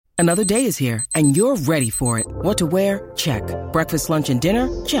Another day is here, and you're ready for it. What to wear? Check. Breakfast, lunch, and dinner?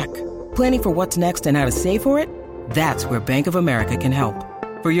 Check. Planning for what's next and how to save for it? That's where Bank of America can help.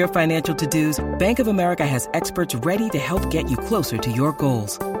 For your financial to-dos, Bank of America has experts ready to help get you closer to your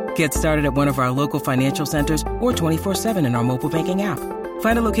goals. Get started at one of our local financial centers or 24/7 in our mobile banking app.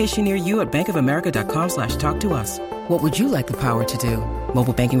 Find a location near you at bankofamerica.com/talktous. What would you like the power to do?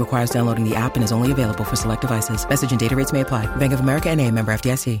 Mobile banking requires downloading the app and is only available for select devices. Message and data rates may apply. Bank of America N.A., member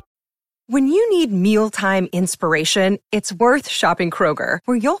FDIC. When you need mealtime inspiration, it's worth shopping Kroger,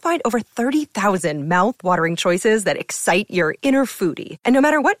 where you'll find over 30,000 mouth-watering choices that excite your inner foodie. And no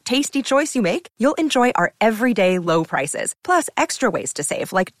matter what tasty choice you make, you'll enjoy our everyday low prices, plus extra ways to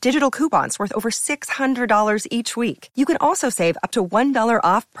save, like digital coupons worth over $600 each week. You can also save up to $1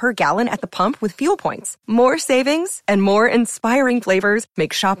 off per gallon at the pump with fuel points. More savings and more inspiring flavors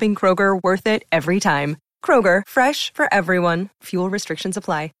make shopping Kroger worth it every time. Kroger, fresh for everyone. Fuel restrictions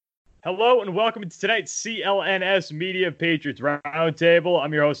apply. Hello and welcome to tonight's CLNS Media Patriots Roundtable.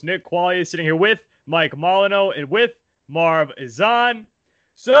 I'm your host, Nick Quaglia, sitting here with Mike Molyneux and with Marv Izan.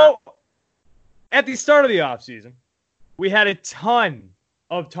 So, at the start of the offseason, we had a ton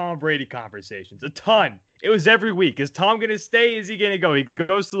of Tom Brady conversations. A ton. It was every week. Is Tom going to stay? Is he going to go? He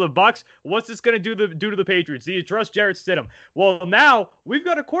goes to the Bucs. What's this going to do to the Patriots? Do you trust Jarrett Stidham? Well, now we've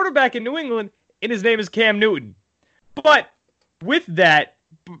got a quarterback in New England, and his name is Cam Newton. But with that,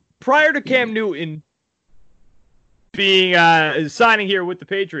 prior to Cam Newton being signing here with the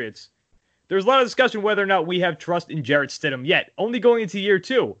Patriots, there's a lot of discussion whether or not we have trust in Jarrett Stidham yet, only going into year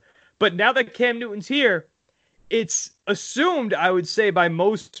 2. But now that Cam Newton's here, it's assumed, I would say, by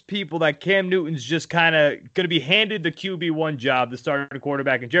most people that Cam Newton's just kind of going to be handed the QB1 job, the starting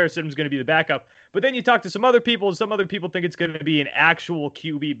quarterback, and Jarrett Stidham's going to be the backup. But then you talk to some other people, and some other people think it's going to be an actual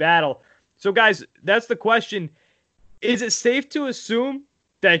QB battle. So, guys, that's the question. Is it safe to assume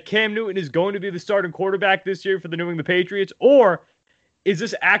that Cam Newton is going to be the starting quarterback this year for the New England Patriots? Or is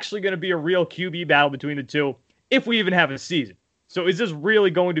this actually going to be a real QB battle between the two if we even have a season? So is this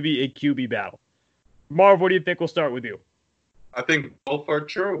really going to be a QB battle? Marv, what do you think? We'll start with you. I think both are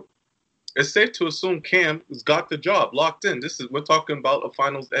true. It's safe to assume Cam has got the job locked in. We're talking about a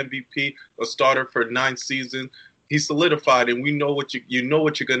Finals MVP, a starter for 9 seasons. He's solidified, and we know what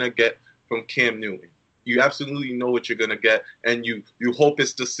you're going to get from Cam Newton. You absolutely know what you're going to get, and you hope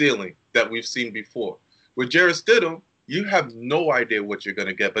it's the ceiling that we've seen before. With Jarrett Stidham, you have no idea what you're going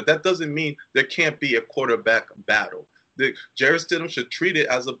to get, but that doesn't mean there can't be a quarterback battle. Jarrett Stidham should treat it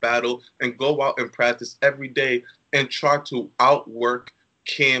as a battle and go out and practice every day and try to outwork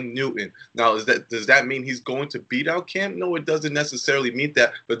Cam Newton. Now, does that mean he's going to beat out Cam? No, it doesn't necessarily mean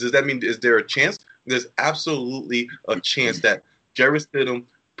that, but does that mean is there a chance? There's absolutely a chance that Jarrett Stidham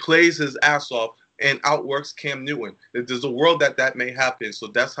plays his ass off and outworks Cam Newton. There's a world that may happen, so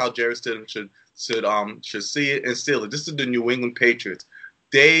that's how Jarrett Stidham should see it and seal it. This is the New England Patriots.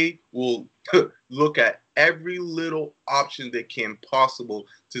 They will look at every little option they can possible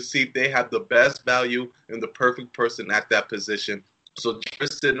to see if they have the best value and the perfect person at that position. So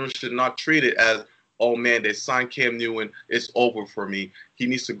Jarrett Stidham should not treat it as, oh man, they signed Cam Newton, it's over for me. He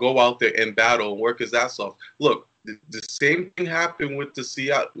needs to go out there and battle and work his ass off. Look, the same thing happened with the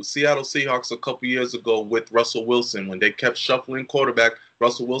Seattle Seahawks a couple years ago with Russell Wilson when they kept shuffling quarterback.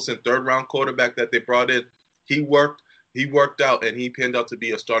 Russell Wilson, 3rd-round quarterback that they brought in, he worked out, and he turned out to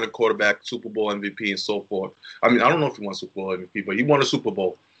be a starting quarterback, Super Bowl MVP, and so forth. I mean, I don't know if he won Super Bowl MVP, but he won a Super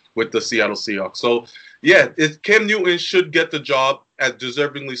Bowl with the Seattle Seahawks. So, yeah, Cam Newton should get the job, as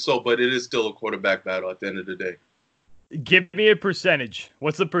deservingly so, but it is still a quarterback battle at the end of the day. Give me a percentage.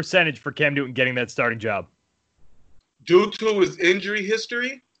 What's the percentage for Cam Newton getting that starting job? Due to his injury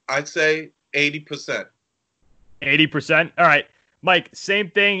history, I'd say 80%. 80%? All right. Mike,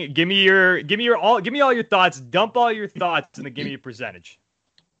 same thing. Give me all your thoughts. Dump all your thoughts and then give me a percentage.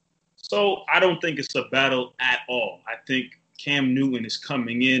 So I don't think it's a battle at all. I think Cam Newton is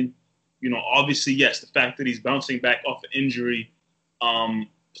coming in. Obviously, yes, the fact that he's bouncing back off an injury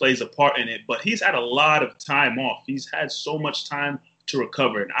plays a part in it, but he's had a lot of time off. He's had so much time to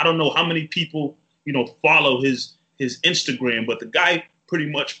recover. And I don't know how many people, follow his Instagram, but the guy pretty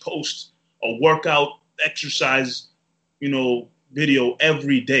much posts a workout exercise, video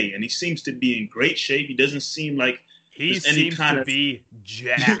every day. And he seems to be in great shape. He doesn't seem like he seems to be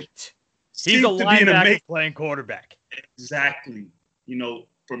jacked. He's a linebacker playing quarterback. Exactly.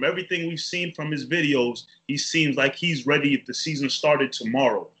 From everything we've seen from his videos, he seems like he's ready if the season started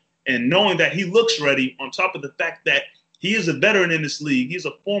tomorrow. And knowing that he looks ready, on top of the fact that he is a veteran in this league, he's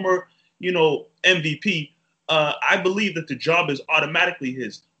a former, MVP, I believe that the job is automatically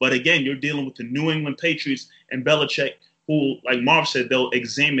his. But again, you're dealing with the New England Patriots and Belichick, who, like Marv said, they'll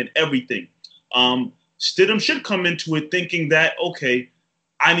examine everything. Stidham should come into it thinking that, okay,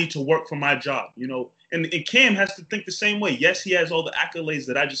 I need to work for my job, and Cam has to think the same way. Yes, he has all the accolades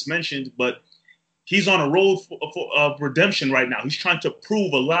that I just mentioned, but he's on a road of redemption right now. He's trying to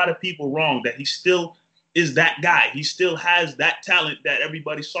prove a lot of people wrong, that he still is that guy. He still has that talent that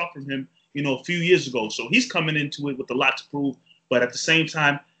everybody saw from him, a few years ago. So he's coming into it with a lot to prove. But at the same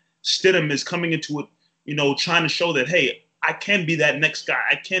time, Stidham is coming into it, trying to show that, hey, I can be that next guy.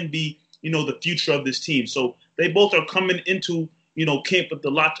 I can be, the future of this team. So they both are coming into, camp with a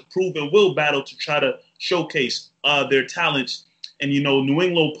lot to prove and will battle to try to showcase their talents. And, New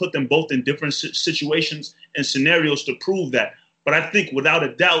England will put them both in different situations and scenarios to prove that. But I think without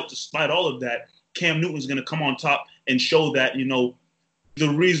a doubt, despite all of that, Cam Newton's going to come on top and show that, the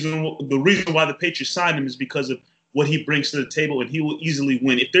reason why the Patriots signed him is because of what he brings to the table, and he will easily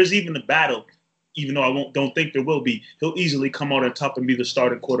win. If there's even a battle, even though I don't think there will be, he'll easily come out on top and be the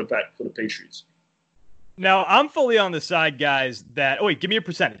starting quarterback for the Patriots. Now, I'm fully on the side, guys, that... Oh, wait, give me a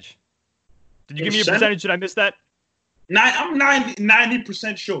percentage. Did you give me a percentage? Did I miss that? I'm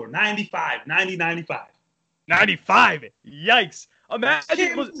 90% sure. 95. 95. Yikes. Imagine,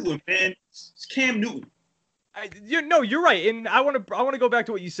 Cam Newton, man. It's Cam Newton. You're right. And I want to go back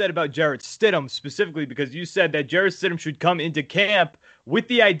to what you said about Jarrett Stidham specifically, because you said that Jarrett Stidham should come into camp with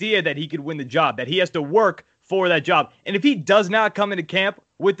the idea that he could win the job, that he has to work for that job. And if he does not come into camp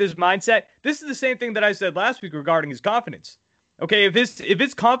with this mindset, this is the same thing that I said last week regarding his confidence. Okay, if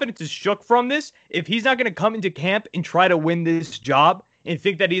his confidence is shook from this, if he's not going to come into camp and try to win this job and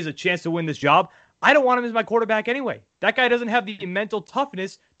think that he has a chance to win this job, I don't want him as my quarterback anyway. That guy doesn't have the mental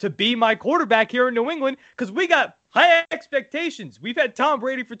toughness to be my quarterback here in New England because we got high expectations. We've had Tom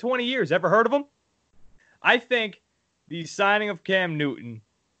Brady for 20 years. Ever heard of him? I think the signing of Cam Newton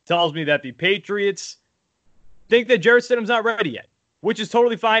tells me that the Patriots think that Jarrett Stidham's not ready yet, which is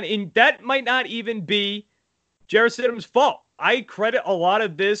totally fine. And that might not even be Jarrett Stidham's fault. I credit a lot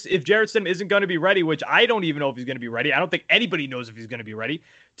of this, if Jarrett Stidham isn't going to be ready, which I don't even know if he's going to be ready. I don't think anybody knows if he's going to be ready,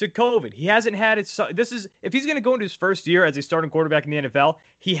 to COVID. He hasn't had it. If he's going to go into his first year as a starting quarterback in the NFL,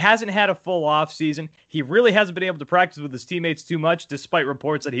 he hasn't had a full off season. He really hasn't been able to practice with his teammates too much, despite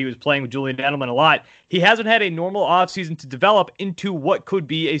reports that he was playing with Julian Edelman a lot. He hasn't had a normal off season to develop into what could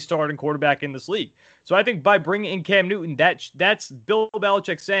be a starting quarterback in this league. So I think by bringing in Cam Newton, that's Bill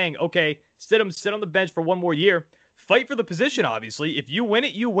Belichick saying, okay, Stidham, sit on the bench for one more year. Fight for the position, obviously. If you win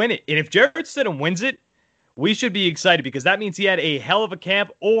it, you win it. And if Jarrett Stidham wins it, we should be excited because that means he had a hell of a camp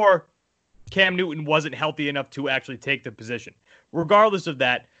or Cam Newton wasn't healthy enough to actually take the position. Regardless of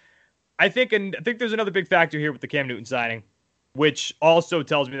that, I think there's another big factor here with the Cam Newton signing, which also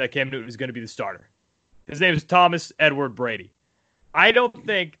tells me that Cam Newton is going to be the starter. His name is Thomas Edward Brady. I don't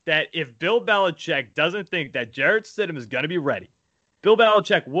think that if Bill Belichick doesn't think that Jarrett Stidham is going to be ready, Bill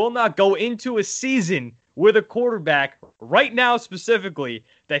Belichick will not go into a season with a quarterback right now specifically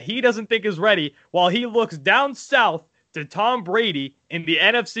that he doesn't think is ready while he looks down south to Tom Brady in the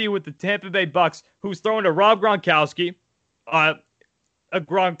NFC with the Tampa Bay Bucks, who's throwing to Rob Gronkowski, a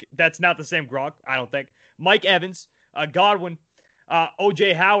Gronk that's not the same Gronk, I don't think, Mike Evans, Godwin,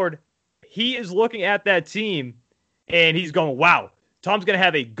 O.J. Howard. He is looking at that team and he's going, wow, Tom's going to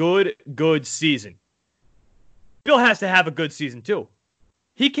have a good season. Bill has to have a good season too.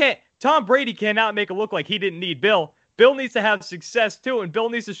 Tom Brady cannot make it look like he didn't need Bill. Bill needs to have success too, and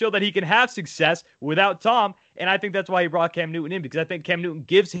Bill needs to show that he can have success without Tom, and I think that's why he brought Cam Newton in, because I think Cam Newton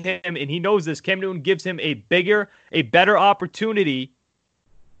gives him, and he knows this, Cam Newton gives him a better opportunity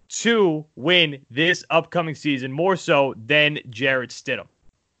to win this upcoming season, more so than Jarrett Stidham.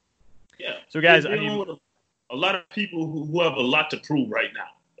 Yeah. So guys, a lot of people who have a lot to prove right now.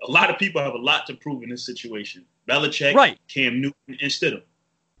 A lot of people have a lot to prove in this situation. Belichick, right. Cam Newton, and Stidham.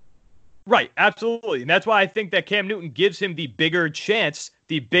 Right, absolutely. And that's why I think that Cam Newton gives him the bigger chance,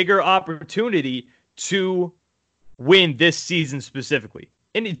 the bigger opportunity to win this season specifically.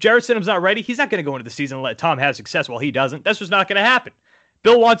 And if Jarrett Stidham's not ready, he's not going to go into the season and let Tom have success while he doesn't. That's just not going to happen.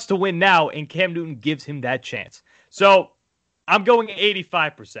 Bill wants to win now, and Cam Newton gives him that chance. So I'm going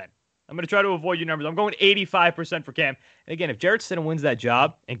 85%. I'm going to try to avoid your numbers. I'm going 85% for Cam. And again, if Jarrett Stidham wins that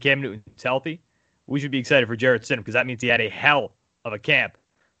job and Cam Newton's healthy, we should be excited for Jarrett Stidham because that means he had a hell of a camp.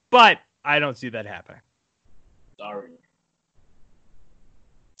 But I don't see that happening. Sorry.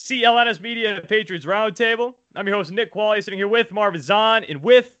 CLNS Media Patriots Roundtable. I'm your host, Nick Qualley, sitting here with Marvin Zahn and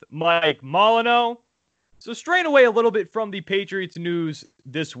with Mike Molyneux. So straying away a little bit from the Patriots news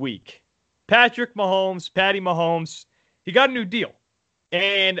this week. Patty Mahomes, he got a new deal.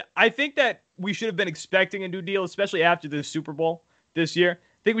 And I think that we should have been expecting a new deal, especially after the Super Bowl this year.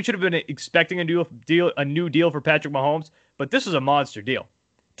 think we should have been expecting a new deal for Patrick Mahomes, but this is a monster deal.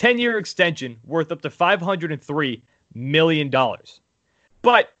 10-year extension worth up to $503 million.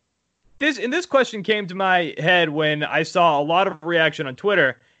 But this question came to my head when I saw a lot of reaction on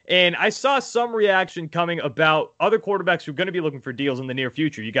Twitter, and I saw some reaction coming about other quarterbacks who are going to be looking for deals in the near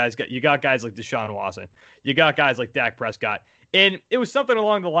future. You got guys like Deshaun Watson. You got guys like Dak Prescott. And it was something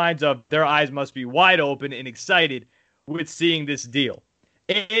along the lines of their eyes must be wide open and excited with seeing this deal.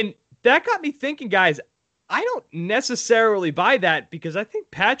 And that got me thinking, guys, I don't necessarily buy that because I think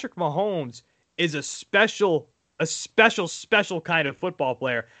Patrick Mahomes is a special kind of football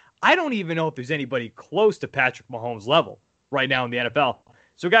player. I don't even know if there's anybody close to Patrick Mahomes' level right now in the NFL.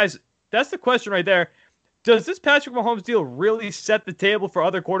 So, guys, that's the question right there. Does this Patrick Mahomes deal really set the table for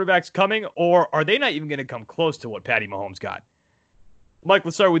other quarterbacks coming, or are they not even going to come close to what Patty Mahomes got? Mike,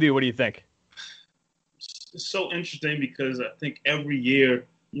 let's start with you. What do you think? It's so interesting because I think every year,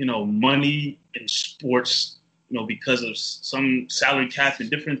 money in sports, because of some salary cap and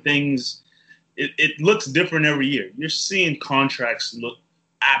different things, it looks different every year. You're seeing contracts look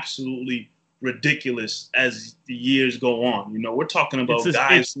absolutely ridiculous as the years go on. We're talking about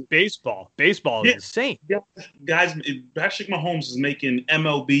guys. It's baseball. Baseball is insane. Guys, Patrick Mahomes is making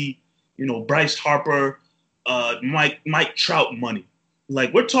MLB, Bryce Harper, Mike Trout money.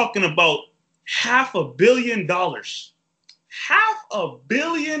 Like, we're talking about $500 million. $500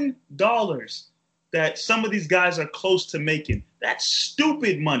 million that some of these guys are close to making. That's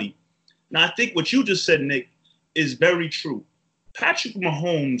stupid money. Now, I think what you just said, Nick, is very true. Patrick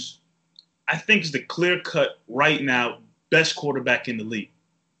Mahomes, I think, is the clear-cut right now best quarterback in the league.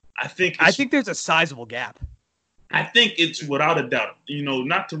 I think there's a sizable gap. I think it's without a doubt.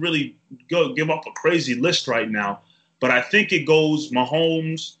 Not to really give up a crazy list right now, but I think it goes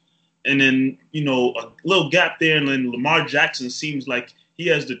Mahomes, and then a little gap there, and then Lamar Jackson seems like he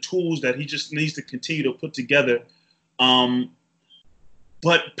has the tools that he just needs to continue to put together.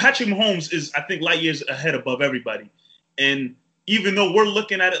 But Patrick Mahomes is, I think, light years ahead above everybody, and even though we're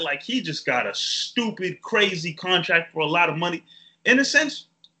looking at it like he just got a stupid, crazy contract for a lot of money, in a sense,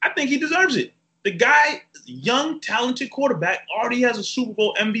 I think he deserves it. The guy, young, talented quarterback, already has a Super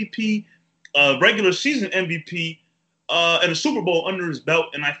Bowl MVP, regular season MVP, and a Super Bowl under his belt,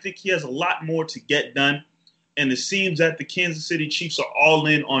 and I think he has a lot more to get done. And it seems that the Kansas City Chiefs are all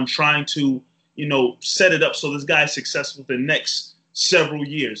in on trying to, set it up so this guy is successful for the next several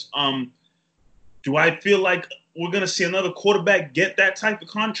years. Do I feel like we're going to see another quarterback get that type of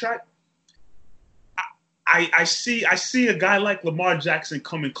contract? I see a guy like Lamar Jackson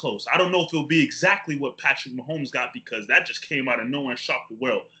coming close. I don't know if it'll be exactly what Patrick Mahomes got because that just came out of nowhere and shocked the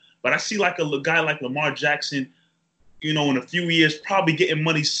world. But I see like a guy like Lamar Jackson, in a few years, probably getting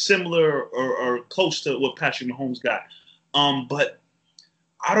money similar or close to what Patrick Mahomes got. But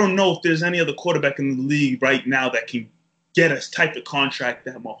I don't know if there's any other quarterback in the league right now that can get a type of contract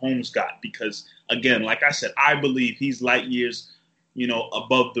that Mahomes got because, again, like I said, I believe he's light years,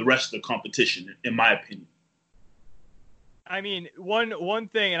 above the rest of the competition, in my opinion. I mean, one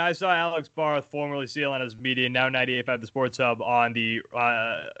thing, and I saw Alex Barth, formerly CLNS Media, now 98.5 The Sports Hub, on the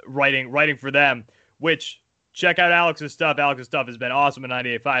writing for them, which, check out Alex's stuff. Alex's stuff has been awesome at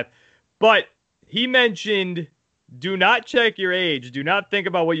 98.5. But he mentioned, do not check your age. Do not think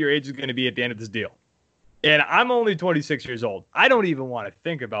about what your age is going to be at the end of this deal. And I'm only 26 years old. I don't even want to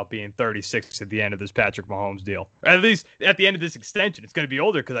think about being 36 at the end of this Patrick Mahomes deal. Or at least at the end of this extension. It's going to be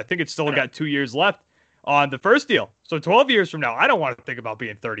older because I think it's still got 2 years left on the first deal. So 12 years from now, I don't want to think about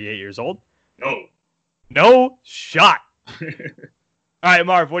being 38 years old. No shot. All right,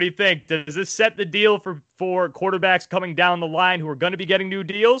 Marv, what do you think? Does this set the deal for quarterbacks coming down the line who are going to be getting new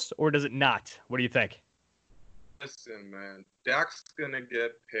deals, or does it not? What do you think? Listen, man, Dak's going to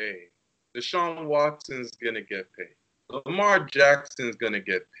get paid. Deshaun Watson's going to get paid. Lamar Jackson's going to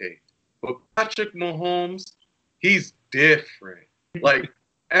get paid. But Patrick Mahomes, he's different. Like,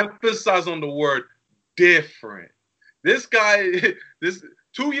 emphasize on the word different. This guy,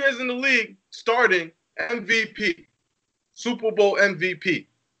 2 years in the league, starting MVP, Super Bowl MVP,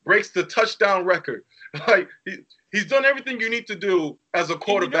 breaks the touchdown record. Like, he's done everything you need to do as a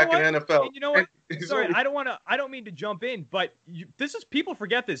quarterback in the NFL. And you know what? Sorry, I don't mean to jump in, but people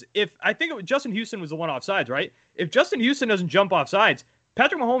forget this. I think Justin Houston was the one off sides, right? If Justin Houston doesn't jump off sides,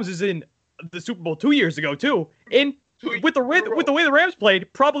 Patrick Mahomes is in the Super Bowl 2 years ago too. And with the way the Rams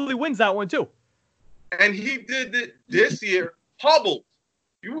played, probably wins that one too. And he did it this year, hobbled.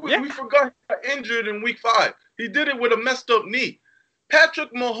 We forgot he got injured in week 5. He did it with a messed up knee.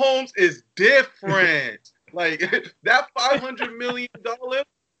 Patrick Mahomes is different. Like, that $500 million,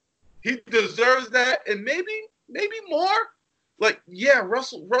 he deserves that, and maybe more. Like, yeah,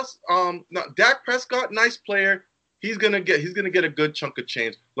 Dak Prescott, nice player. He's gonna get a good chunk of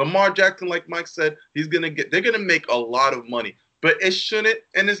change. Lamar Jackson, like Mike said, they're gonna make a lot of money, but it shouldn't,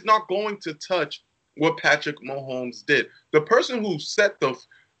 and it's not going to touch what Patrick Mahomes did. The person who set the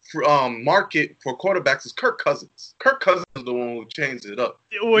market for quarterbacks is Kirk Cousins. Kirk Cousins is the one who changed it up.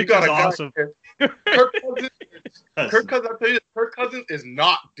 Which is awesome. Kirk Cousins is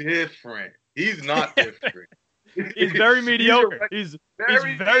not different. He's not different. He's very mediocre. He's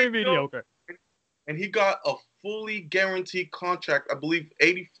very mediocre. And he got a fully guaranteed contract, I believe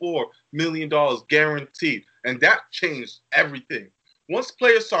 $84 million guaranteed. And that changed everything. Once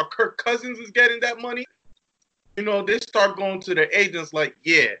players saw Kirk Cousins is getting that money, they start going to their agents like,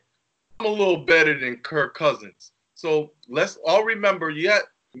 yeah, I'm a little better than Kirk Cousins. So let's all remember,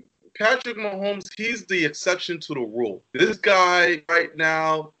 Patrick Mahomes, he's the exception to the rule. This guy right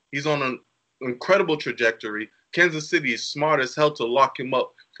now, he's on an incredible trajectory. Kansas City is smart as hell to lock him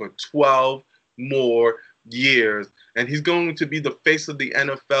up for 12 more years. And he's going to be the face of the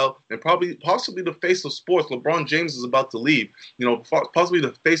NFL and possibly the face of sports. LeBron James is about to leave. Possibly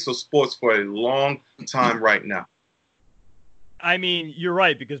the face of sports for a long time right now. I mean, you're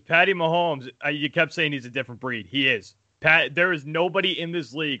right, because Patty Mahomes, you kept saying he's a different breed. He is. There is nobody in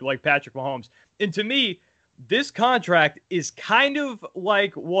this league like Patrick Mahomes. And to me, this contract is kind of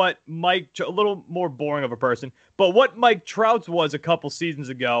like what a little more boring of a person, but what Mike Trout's was a couple seasons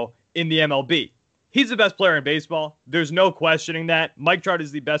ago in the MLB. He's the best player in baseball. There's no questioning that. Mike Trout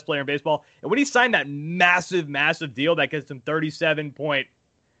is the best player in baseball. And when he signed that massive, massive deal that gets him $37.6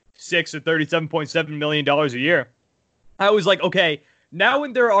 or $37.7 million a year, I was like, okay, now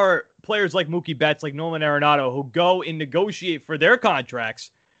when there are players like Mookie Betts, like Nolan Arenado, who go and negotiate for their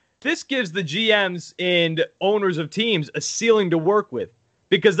contracts, this gives the GMs and owners of teams a ceiling to work with,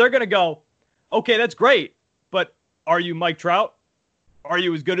 because they're going to go, okay, that's great, but are you Mike Trout? Are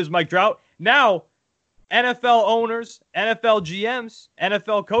you as good as Mike Trout? Now, NFL owners, NFL GMs,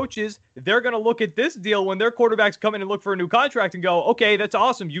 NFL coaches, they're going to look at this deal when their quarterbacks come in and look for a new contract and go, okay, that's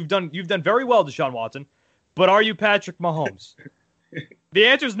awesome. You've done very well, Deshaun Watson, but are you Patrick Mahomes? The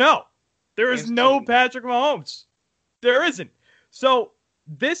answer is no. There is no Patrick Mahomes. There isn't. So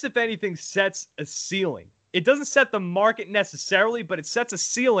this, if anything, sets a ceiling. It doesn't set the market necessarily, but it sets a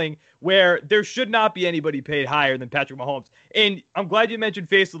ceiling where there should not be anybody paid higher than Patrick Mahomes. And I'm glad you mentioned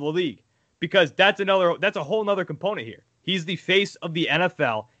face of the league, because that's a whole nother component here. He's the face of the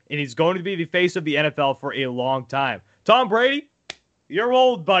NFL, and he's going to be the face of the NFL for a long time. Tom Brady, you're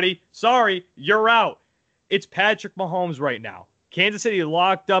old, buddy. Sorry, you're out. It's Patrick Mahomes right now. Kansas City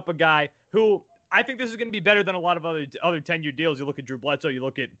locked up a guy who I think this is going to be better than a lot of other 10-year deals. You look at Drew Bledsoe, you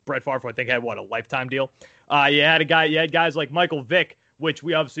look at Brett Favre, who I think had, a lifetime deal. You had guys like Michael Vick, which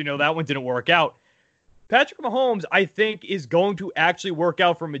we obviously know that one didn't work out. Patrick Mahomes, I think, is going to actually work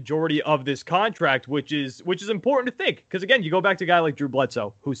out for a majority of this contract, which is important to think. Because, again, you go back to a guy like Drew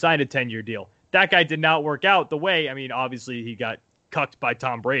Bledsoe, who signed a 10-year deal. That guy did not work out the way, obviously he got cucked by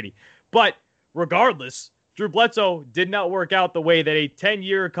Tom Brady. But regardless, Drew Bledsoe did not work out the way that a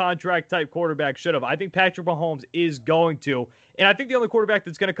 10-year contract-type quarterback should have. I think Patrick Mahomes is going to. And I think the only quarterback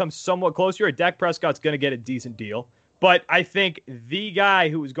that's going to come somewhat close here, Dak Prescott's going to get a decent deal. But I think the guy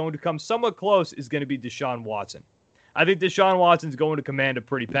who is going to come somewhat close is going to be Deshaun Watson. I think Deshaun Watson's going to command a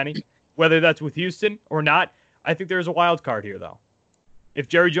pretty penny, whether that's with Houston or not. I think there's a wild card here, though. If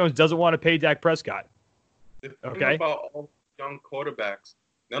Jerry Jones doesn't want to pay Dak Prescott. Okay? About all young quarterbacks,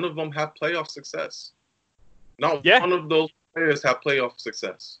 none of them have playoff success. Not one of those players have playoff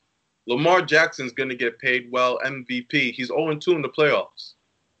success. Lamar Jackson's going to get paid well, MVP. He's 0-2 in the playoffs.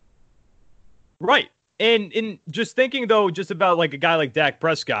 Right. And just thinking, though, just about like a guy like Dak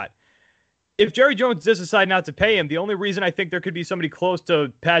Prescott, if Jerry Jones does decide not to pay him, the only reason I think there could be somebody close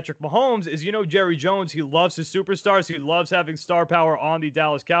to Patrick Mahomes is, Jerry Jones, he loves his superstars. He loves having star power on the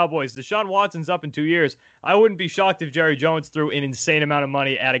Dallas Cowboys. Deshaun Watson's up in 2 years. I wouldn't be shocked if Jerry Jones threw an insane amount of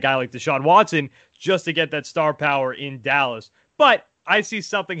money at a guy like Deshaun Watson just to get that star power in Dallas. But I see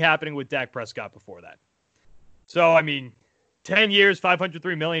something happening with Dak Prescott before that. So, 10 years,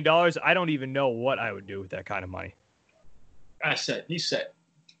 $503 million, I don't even know what I would do with that kind of money. He's set.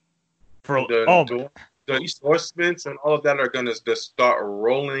 The endorsements and all of that are going to just start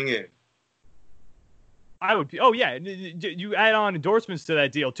rolling in. I would. Oh, yeah. You add on endorsements to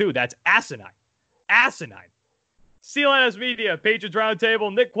that deal, too. That's asinine. CLNS Media, Patriots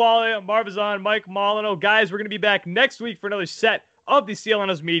Roundtable, Nick Qualia, Marv Azan, Mike Molyneux. Guys, we're going to be back next week for another set of the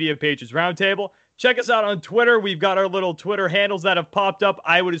CLNS Media Patriots Roundtable. Check us out on Twitter. We've got our little Twitter handles that have popped up,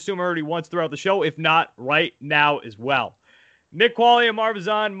 I would assume already once throughout the show, if not right now as well. Nick Qualia, Marv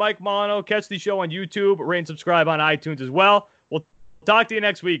Azan, Mike Molyneux. Catch the show on YouTube. Rate and subscribe on iTunes as well. We'll talk to you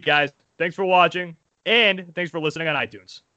next week, guys. Thanks for watching, and thanks for listening on iTunes.